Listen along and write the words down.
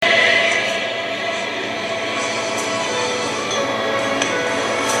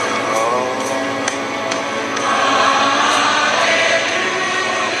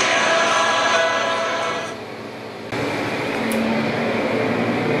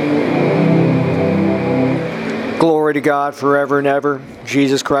Glory to God forever and ever.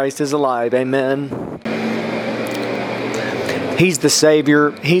 Jesus Christ is alive. Amen. He's the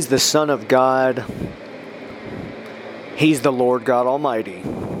Savior. He's the Son of God. He's the Lord God Almighty.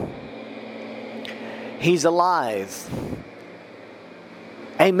 He's alive.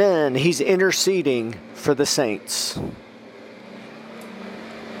 Amen. He's interceding for the saints.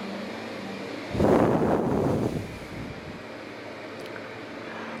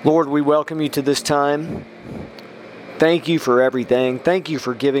 Lord, we welcome you to this time. Thank you for everything. Thank you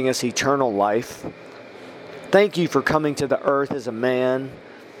for giving us eternal life. Thank you for coming to the earth as a man,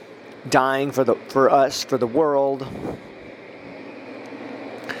 dying for us, for the world.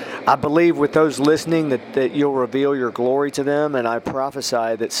 I believe with those listening that you'll reveal your glory to them, and I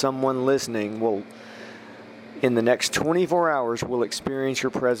prophesy that someone listening will, in the next 24 hours, will experience your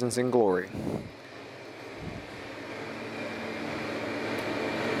presence and glory.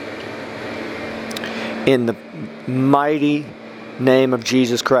 In the mighty name of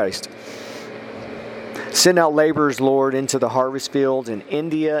Jesus Christ. Send out laborers, Lord, into the harvest fields in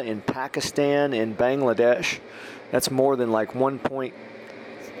India, in Pakistan, in Bangladesh. That's more than like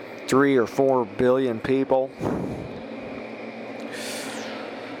 1.3 or 4 billion people.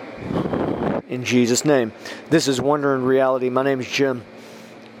 In Jesus' name. This is Wonder and Reality. My name is Jim.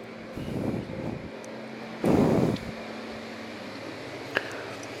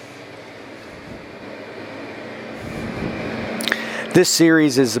 This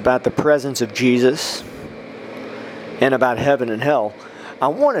series is about the presence of Jesus and about heaven and hell. I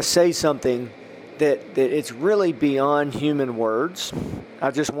want to say something that it's really beyond human words.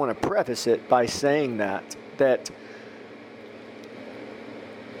 I just want to preface it by saying that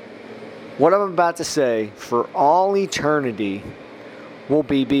what I'm about to say for all eternity will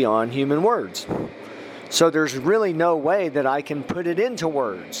be beyond human words. So there's really no way that I can put it into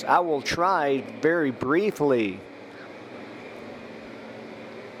words. I will try very briefly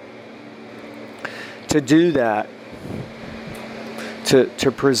to do that,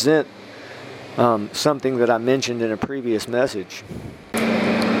 to present something that I mentioned in a previous message.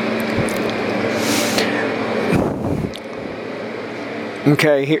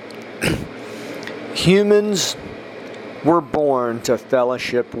 Okay, here. Humans were born to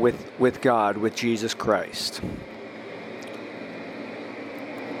fellowship with God, with Jesus Christ.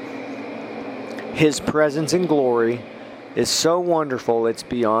 His presence and glory is so wonderful it's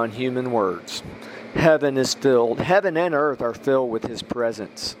beyond human words. Heaven and earth are filled with His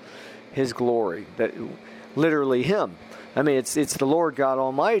presence, His glory, that literally Him. I mean, it's the Lord God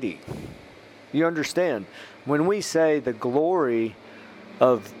Almighty. You understand? When we say the glory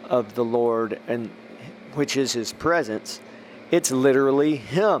of the Lord, and which is His presence, it's literally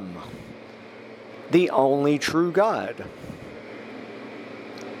Him, the only true God,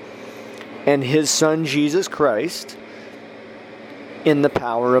 and His Son Jesus Christ in the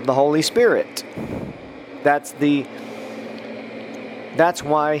power of the Holy Spirit. That's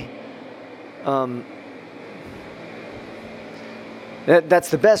why that's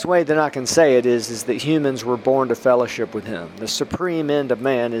the best way that I can say it is that humans were born to fellowship with Him. The supreme end of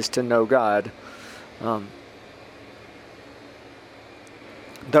man is to know God.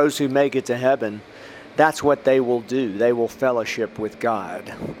 Those who make it to heaven, that's what they will do. They will fellowship with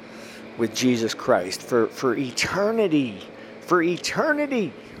God, with Jesus Christ for eternity. For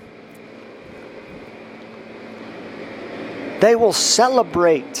eternity. They will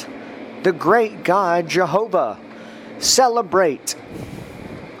celebrate the great God Jehovah. Celebrate.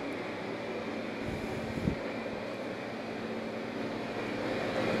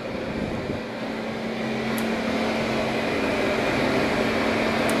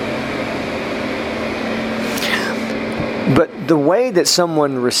 But the way that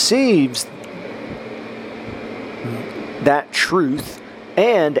someone receives that truth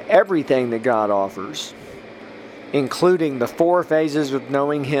and everything that God offers, including the 4 phases of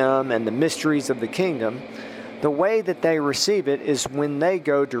knowing Him and the mysteries of the kingdom, the way that they receive it is when they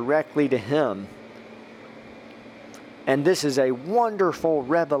go directly to Him. And this is a wonderful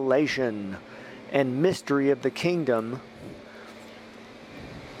revelation and mystery of the kingdom,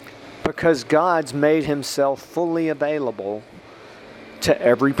 because God's made Himself fully available to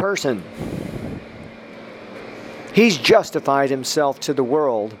every person. He's justified Himself to the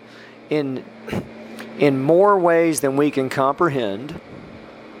world in more ways than we can comprehend.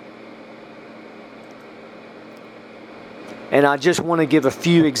 And I just want to give a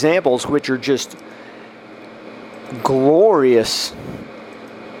few examples which are just glorious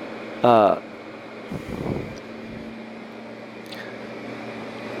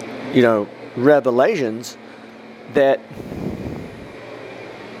revelations that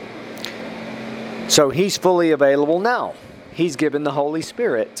So he's fully available now. He's given the Holy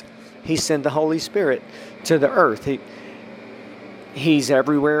Spirit. He sent the Holy Spirit to the earth. He's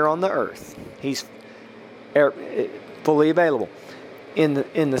everywhere on the earth. He's fully available.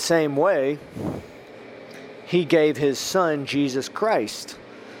 In the same way, he gave his Son, Jesus Christ,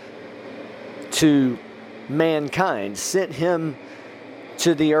 to mankind, sent him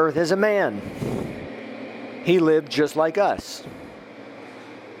to the earth as a man. He lived just like us.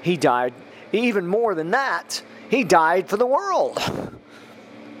 He died. Even more than that, he died for the world.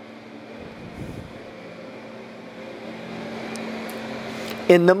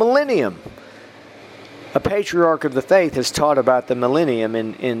 In the millennium, a patriarch of the faith has taught about the millennium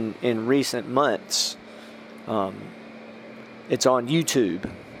in recent months. It's on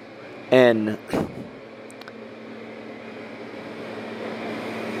YouTube. And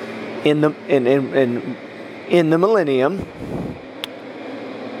in the millennium,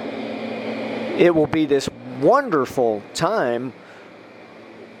 it will be this wonderful time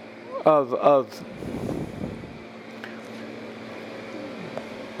of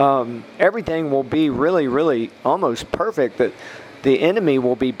everything will be really, really almost perfect. That the enemy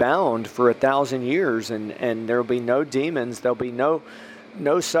will be bound for 1,000 years, and there will be no demons. There'll be no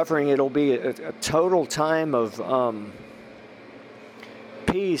suffering. It'll be a total time of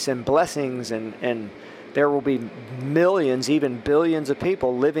peace and blessings, and there will be millions, even billions of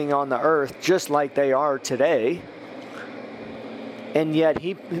people living on the earth just like they are today. And yet,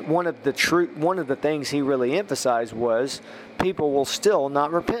 one of the things he really emphasized was people will still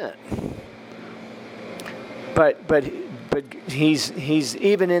not repent. But he's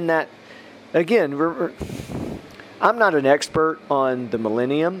even in that. Again, I'm not an expert on the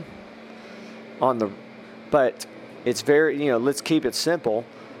millennium, but it's very, let's keep it simple.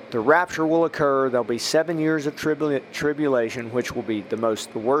 The rapture will occur. There'll be 7 years of tribulation, which will be the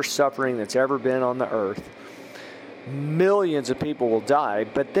worst suffering that's ever been on the earth. Millions of people will die,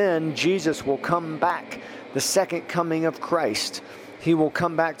 but then Jesus will come back, the second coming of Christ. He will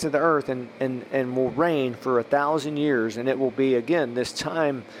come back to the earth and will reign for 1,000 years, and it will be, again, this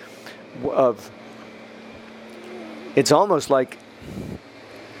time of, it's almost like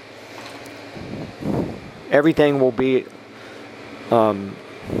everything will be,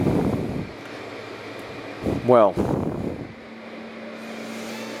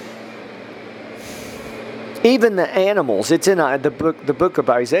 even the animals, it's in the book of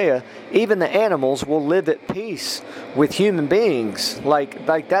Isaiah, even the animals will live at peace with human beings. Like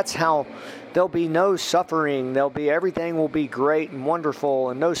that's how there'll be no suffering. Everything will be great and wonderful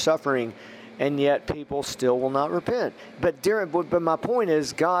and no suffering, and yet people still will not repent. But my point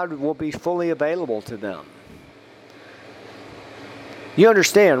is, God will be fully available to them. You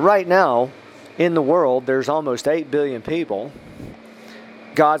understand, right now in the world there's almost 8 billion people.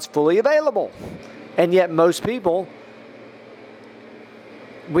 God's fully available. And yet most people,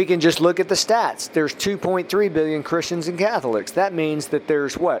 we can just look at the stats. There's 2.3 billion Christians and Catholics. That means that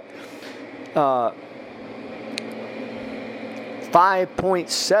there's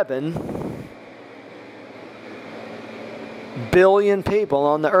 5.7 billion people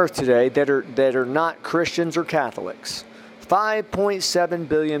on the earth today that are not Christians or Catholics. 5.7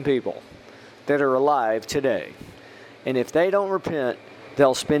 billion people that are alive today. And if they don't repent,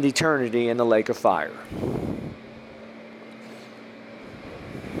 they'll spend eternity in the lake of fire.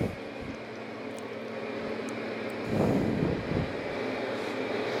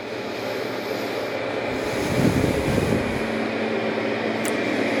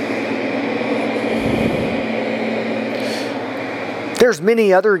 There's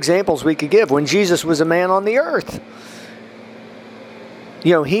many other examples we could give. When Jesus was a man on the earth,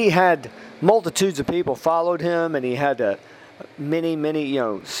 he had multitudes of people followed him, and he had many,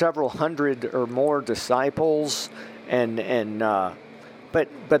 several hundred or more disciples, but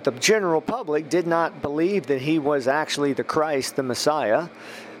the general public did not believe that he was actually the Christ, the Messiah.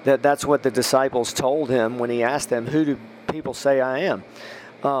 That's what the disciples told him when he asked them, "Who do people say I am?"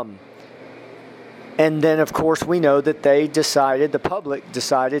 And then, of course, we know that the public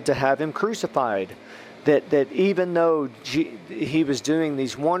decided to have him crucified. That even though he was doing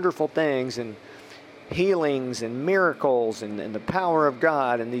these wonderful things and healings and miracles and the power of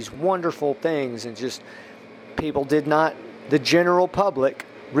God and these wonderful things, and just people the general public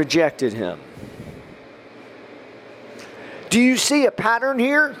rejected him. Do you see a pattern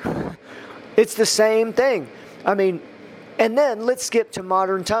here? It's the same thing. And then let's skip to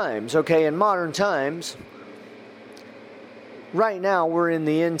modern times. Okay, in modern times, right now we're in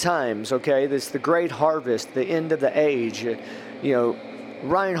the end times. Okay, this is the great harvest, the end of the age.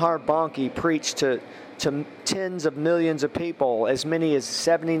 Reinhard Bonnke preached to to tens of millions of people, as many as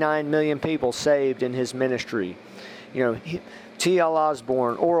 79 million people saved in his ministry. T.L.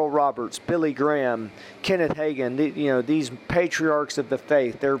 Osborne, Oral Roberts, Billy Graham, Kenneth Hagin, these patriarchs of the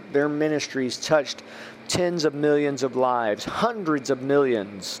faith, their ministries touched tens of millions of lives, hundreds of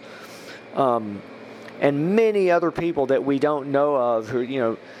millions, and many other people that we don't know of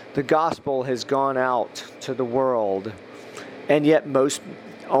who, the gospel has gone out to the world, and yet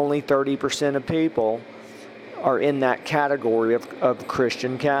only 30% of people are in that category of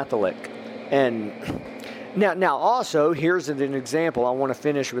Christian Catholic. And now also, here's an example. I want to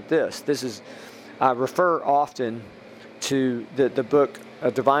finish with this. I refer often to the book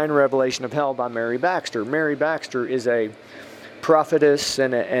A Divine Revelation of Hell by Mary Baxter. Mary Baxter is a prophetess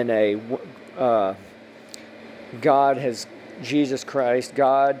and Jesus Christ,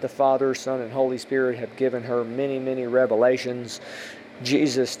 God the Father, Son, and Holy Spirit have given her many, many revelations.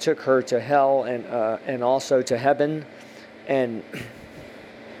 Jesus took her to hell and also to heaven. And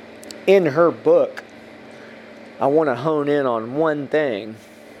in her book, I want to hone in on one thing.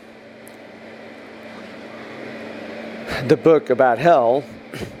 The book about hell,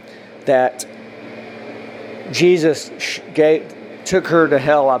 that Jesus took her to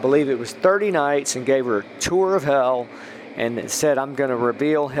hell, I believe it was 30 nights, and gave her a tour of hell, and it said, I'm going to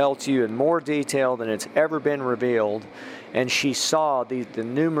reveal hell to you in more detail than it's ever been revealed. And she saw the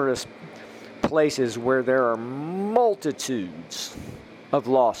numerous places where there are multitudes of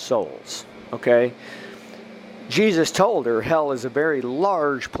lost souls. Okay? Jesus told her hell is a very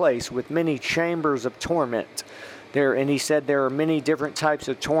large place with many chambers of torment. And he said there are many different types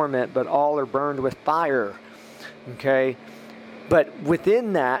of torment, but all are burned with fire. Okay? But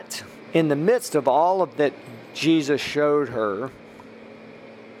within that, in the midst of all of that Jesus showed her,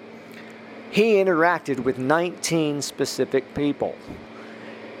 he interacted with 19 specific people.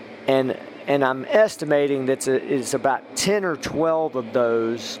 And I'm estimating that it's about 10 or 12 of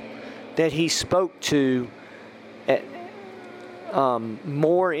those that he spoke to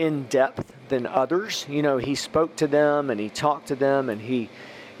more in depth than others. He spoke to them and he talked to them and he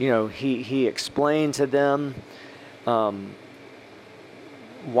explained to them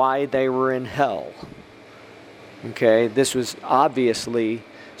why they were in hell. Okay, this was obviously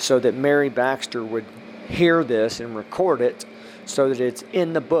so that Mary Baxter would hear this and record it, so that it's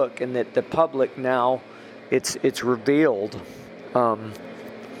in the book and that the public now, it's revealed,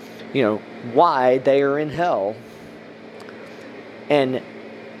 why they are in hell. And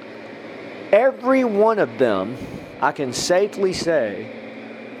every one of them, I can safely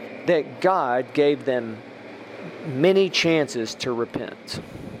say that God gave them many chances to repent.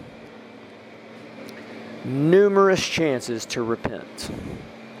 Numerous chances to repent.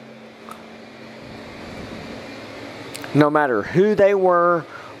 No matter who they were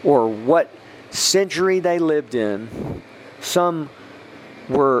or what century they lived in. Some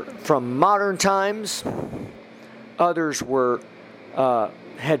were from modern times. Others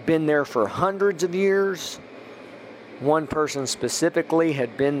had been there for hundreds of years. One person specifically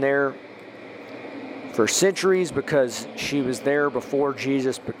had been there for centuries because she was there before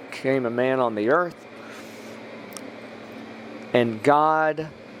Jesus became a man on the earth. And God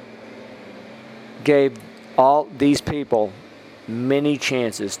gave all these people many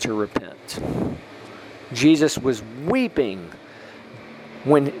chances to repent. Jesus was weeping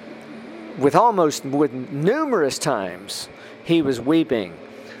with numerous times he was weeping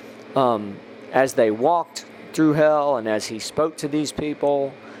as they walked through hell and as he spoke to these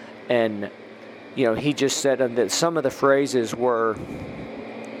people. And he just said that some of the phrases were,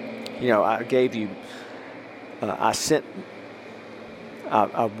 I gave you,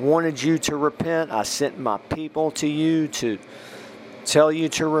 I wanted you to repent. I sent my people to you to tell you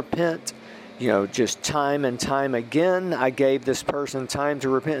to repent. Just time and time again, I gave this person time to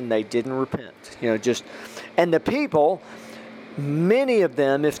repent, and they didn't repent. And the people, many of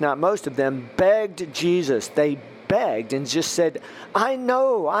them, if not most of them, begged Jesus. They begged and just said, I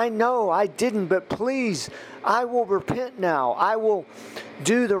know, I didn't, but please, I will repent now. I will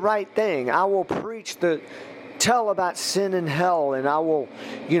do the right thing. I will tell about sin and hell, and I will,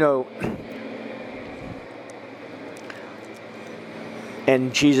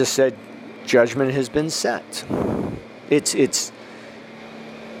 and Jesus said, judgment has been set.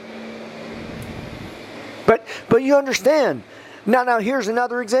 But you understand. Now here's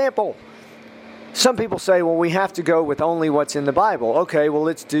another example. Some people say, well, we have to go with only what's in the Bible. Okay, well,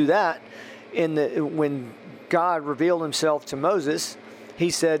 let's do that. When God revealed himself to Moses, he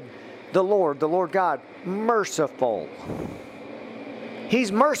said, the Lord God, merciful.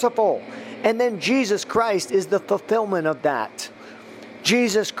 He's merciful. And then Jesus Christ is the fulfillment of that.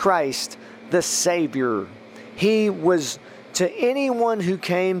 Jesus Christ, the Savior. He was, to anyone who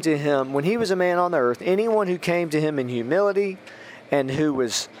came to him, when he was a man on the earth, anyone who came to him in humility and who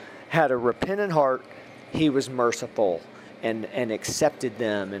had a repentant heart, he was merciful and accepted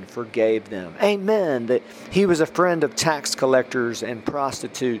them and forgave them. Amen. That he was a friend of tax collectors and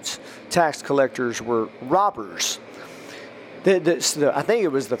prostitutes. Tax collectors were robbers. I think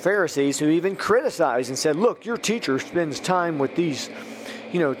it was the Pharisees who even criticized and said, look, your teacher spends time with these,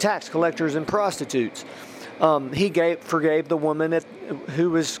 tax collectors and prostitutes. He forgave the woman who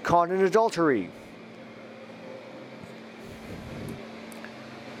was caught in adultery.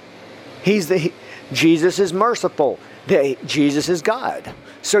 Jesus is merciful. Jesus is God.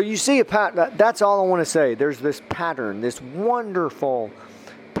 So you see a pattern. That's all I want to say. There's this pattern, this wonderful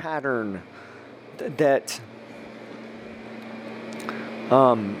pattern that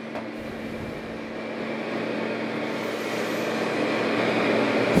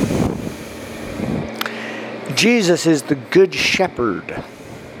Jesus is the good shepherd.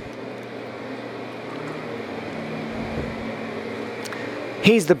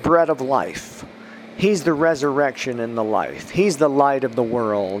 He's the bread of life. He's the resurrection and the life. He's the light of the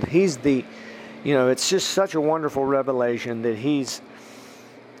world. He's the, it's just such a wonderful revelation that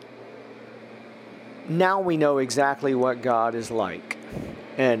now we know exactly what God is like.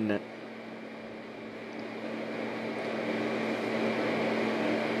 And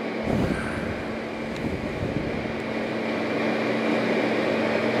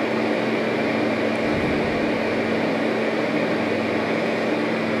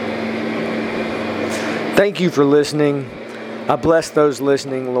thank you for listening. I bless those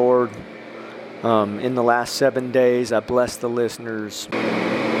listening, Lord. In the last 7 days, I bless the listeners.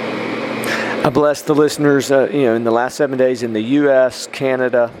 I bless the listeners, in the last 7 days in the U.S.,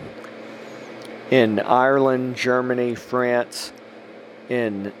 Canada, in Ireland, Germany, France,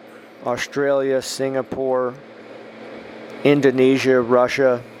 in Australia, Singapore, Indonesia,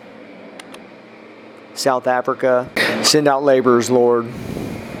 Russia, South Africa. Send out laborers, Lord.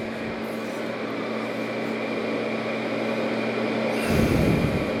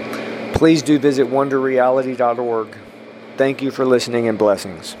 Please do visit wonderreality.org. Thank you for listening and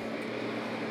blessings.